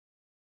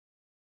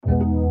You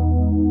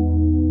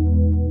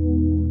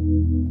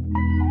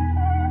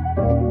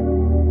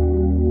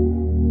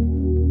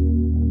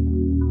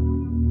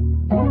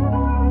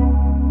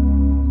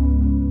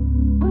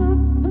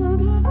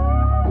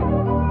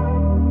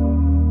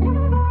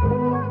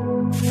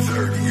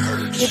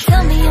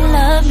tell me you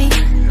love me,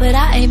 but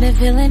I ain't been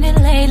feeling it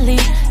lately.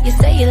 You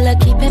say you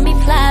love keeping me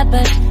fly,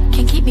 but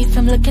can't keep me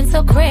from looking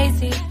so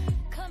crazy.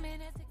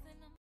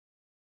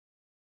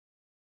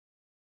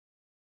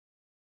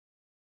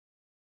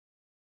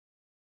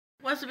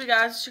 What's up, you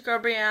guys? It's your girl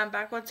Breeeezzzzzz. I'm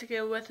back once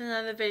again with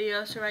another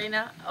video. So right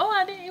now,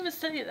 I didn't even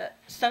stutter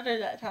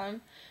that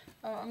time.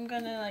 I'm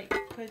gonna like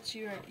put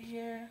you right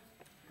here.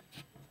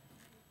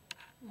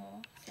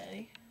 Well,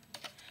 steady.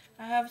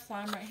 I have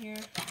slime right here,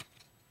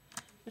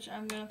 which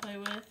I'm gonna play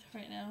with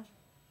right now.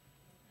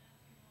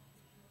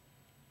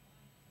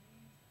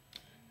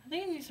 I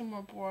think I need some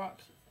more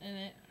borax in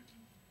it.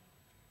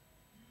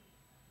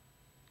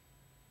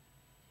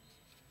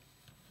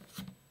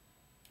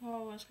 Well,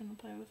 I was gonna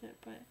play with it,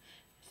 but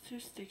it's too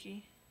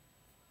sticky.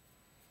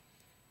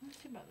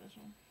 Let's see about this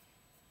one.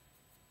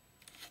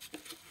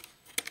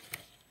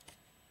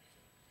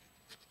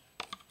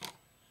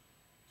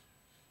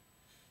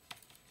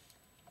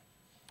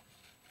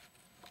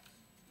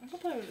 I can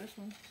play with this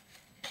one.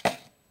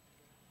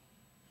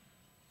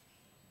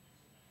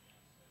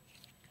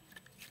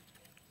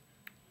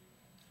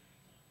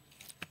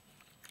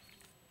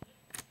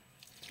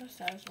 So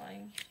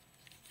satisfying.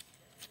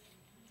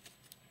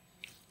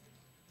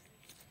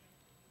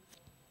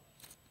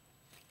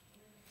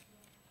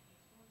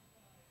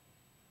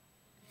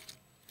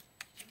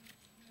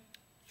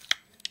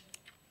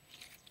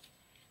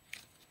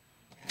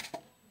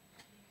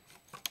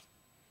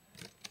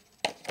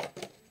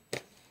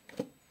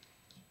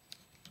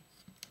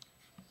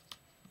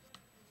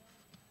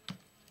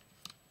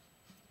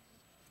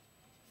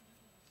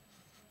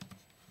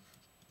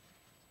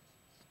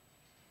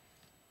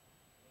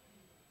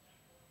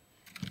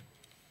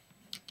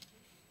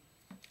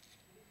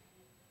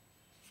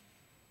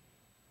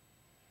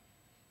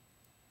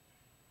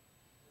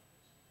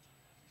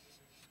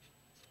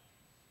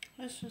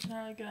 This was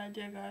not a good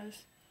idea,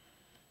 guys.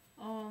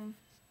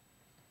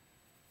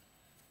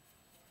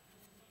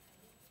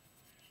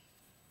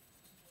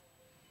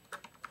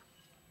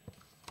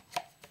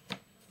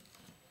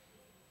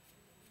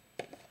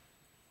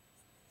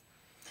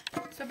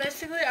 So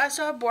basically, I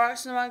still have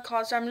borax in my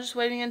closet. So I'm just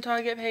waiting until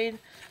I get paid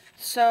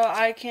so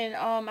I can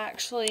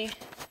actually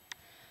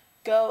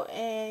go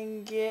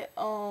and get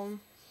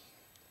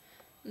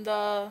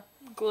the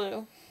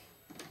glue.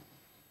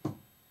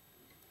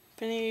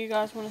 If any of you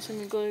guys want to send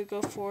me glue,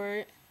 go for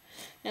it,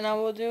 and I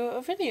will do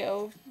a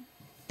video.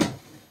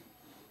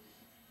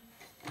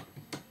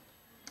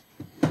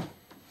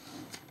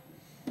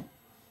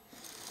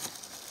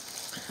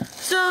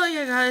 So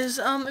yeah, guys,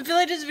 if you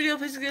like this video,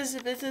 please give us a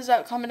thumbs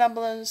up, comment down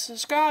below, and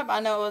subscribe. I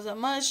know it wasn't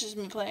much, just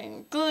me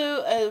playing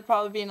glue. It'll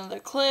probably be another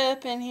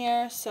clip in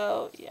here,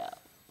 so yeah.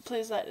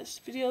 Please like this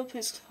video,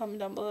 please comment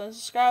down below and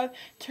subscribe.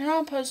 Turn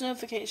on post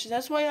notifications.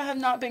 That's why y'all have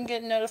not been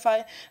getting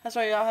notified. That's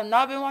why y'all have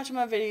not been watching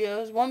my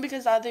videos. One,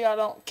 because either y'all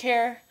don't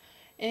care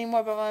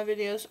anymore about my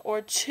videos,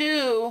 or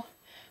two,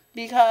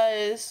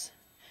 because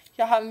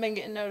y'all haven't been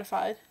getting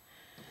notified.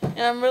 And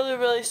I'm really,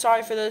 really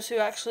sorry for those who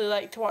actually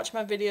like to watch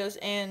my videos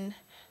and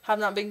have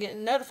not been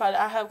getting notified.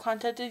 I have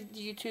contacted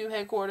YouTube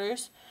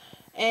headquarters,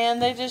 and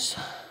they just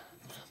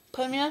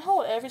put me on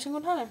hold every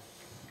single time.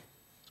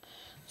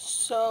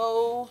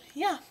 So,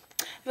 yeah.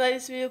 If you like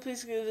this video,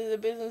 please give it a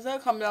business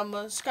up, comment down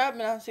below, subscribe,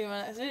 and I'll see you in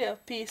my next video.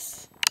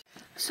 Peace.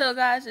 So,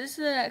 guys, it's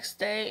the next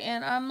day,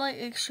 and I'm, like,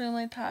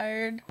 extremely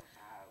tired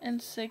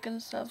and sick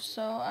and stuff,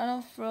 so I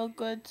don't feel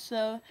good,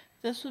 so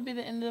this will be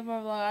the end of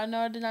our vlog. I know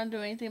I did not do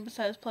anything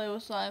besides play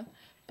with slime,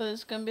 but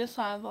it's going to be a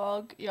slime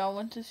vlog. Y'all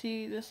want to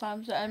see the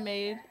slimes that I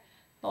made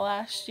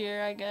last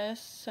year, I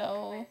guess,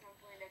 so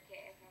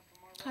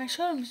I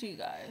showed them to you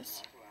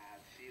guys.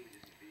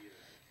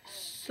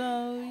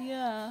 So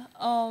yeah,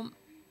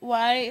 what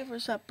I ate for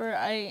supper,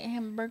 I ate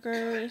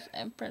hamburgers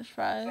and french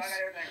fries,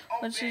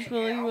 which is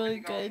really, really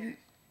good.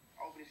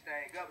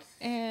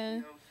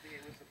 And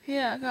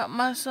yeah, I got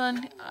my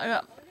son,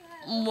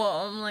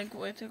 I'm like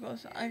way too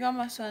close. I got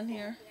my son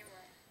here.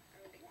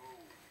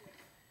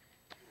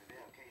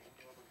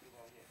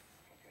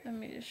 Let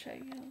me just show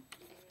you.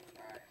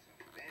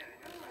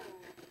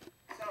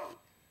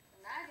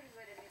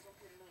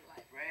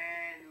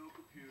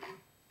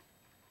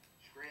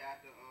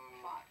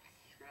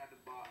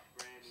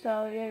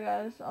 So yeah,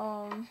 guys,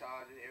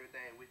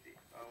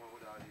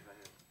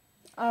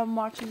 I'm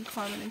watching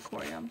Carmen and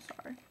Corey. I'm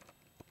sorry.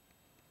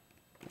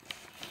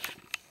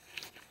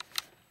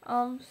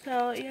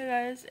 So yeah,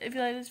 guys, if you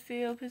like this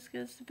video, please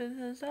give us a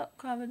thumbs up,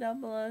 comment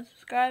down below, and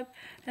subscribe.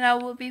 And I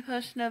will be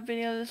posting a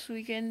video this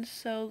weekend,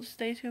 so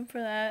stay tuned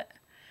for that.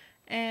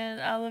 And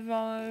I love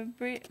all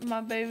my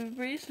baby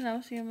Breeze, and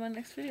I'll see you in my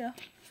next video.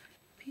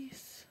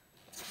 Peace.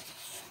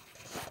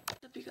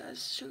 What's up, you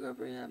guys? Sugar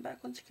Breeeezzzz. I'm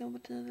back once again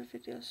with another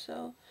video.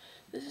 So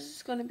this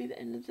is going to be the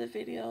end of the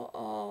video.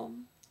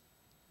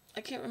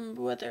 I can't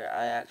remember whether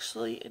I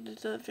actually ended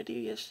the video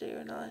yesterday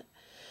or not.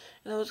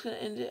 And I was going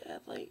to end it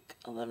at like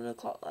 11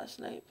 o'clock last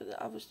night, but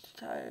I was too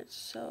tired,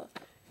 so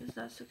it's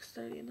now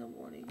 6:30 in the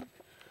morning.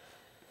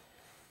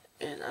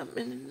 And I'm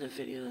ending the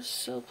video,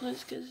 so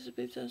please give us a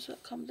big thumbs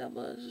up, comment down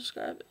below, and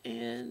subscribe.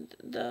 And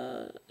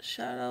the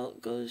shout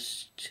out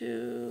goes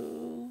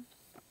to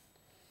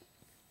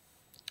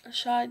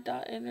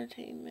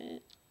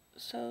Shy.Entertainment.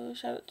 So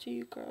shout out to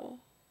you, girl.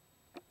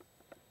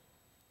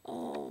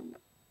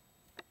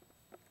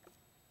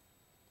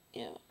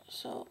 Yeah,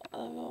 so I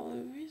love all my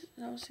movies,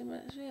 and I will see you in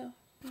my next video.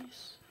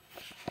 Peace.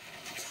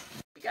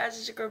 Hey guys,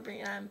 it's your girl Bree,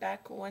 and I'm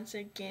back once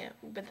again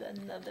with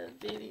another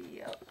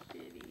video.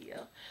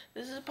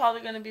 This is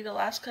probably going to be the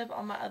last clip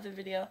on my other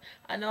video.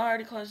 I know I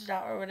already closed it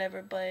out or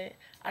whatever, but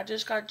I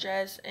just got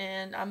dressed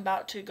and I'm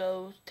about to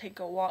go take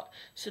a walk.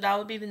 So that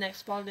would be the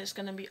next vlog that's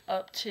going to be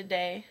up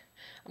today.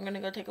 I'm going to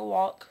go take a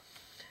walk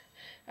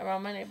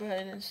around my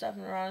neighborhood and stuff,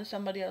 and around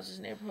somebody else's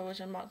neighborhood, which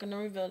I'm not going to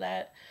reveal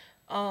that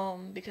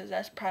because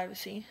that's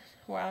privacy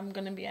where I'm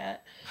going to be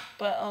at.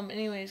 But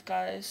anyways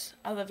guys,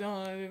 I love you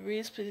all.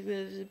 Please give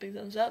us a big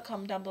thumbs up,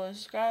 comment down below, and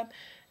subscribe.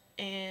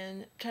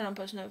 And turn on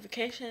post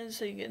notifications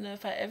so you get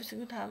notified every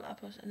single time I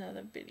post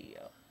another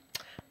video.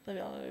 Love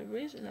y'all,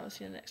 and I will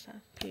see you next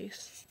time.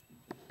 Peace.